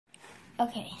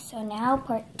Okay, so now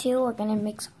part 2, we're gonna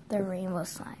mix the rainbow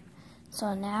slime.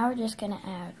 So now we're just gonna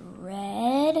add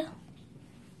red,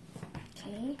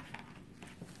 okay,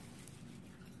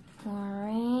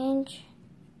 orange,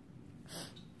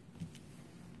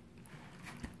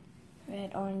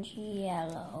 red, orange,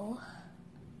 yellow,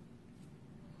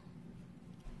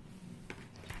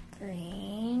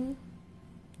 green,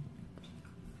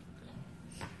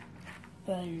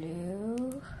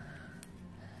 blue.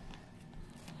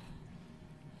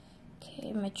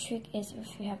 Okay, my trick is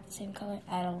if you have the same color,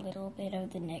 add a little bit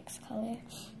of the next color.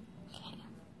 Okay.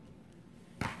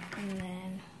 And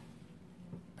then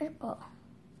purple.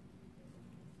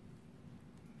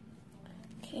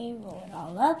 Okay, roll it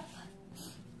all up.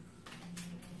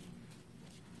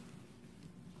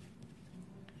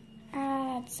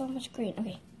 Add so much green.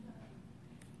 Okay.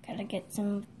 Gotta get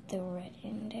some of the red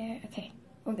in there. Okay,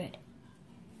 we're good.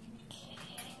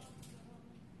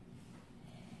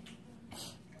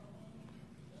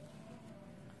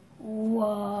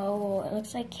 Whoa, it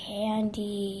looks like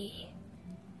candy.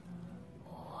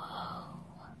 Whoa.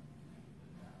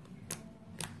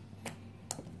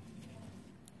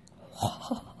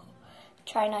 Whoa.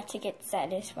 Try not to get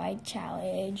satisfied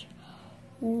challenge.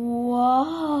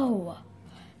 Whoa.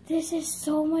 This is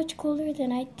so much cooler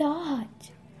than I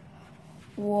thought.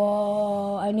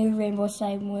 Whoa, I knew rainbow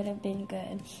slime would have been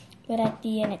good. But at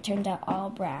the end, it turned out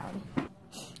all brown.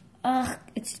 Ugh,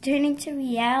 it's turning to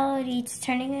reality. It's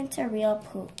turning into real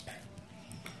poop.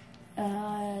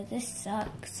 This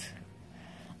sucks.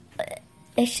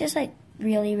 It's just like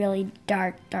really, really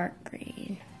dark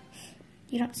green.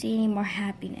 You don't see any more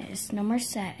happiness, no more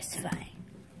satisfying.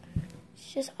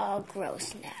 It's just all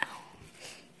gross now.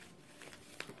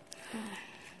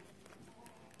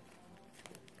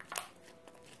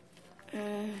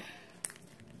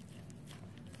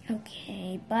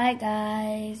 Okay, bye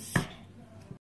guys.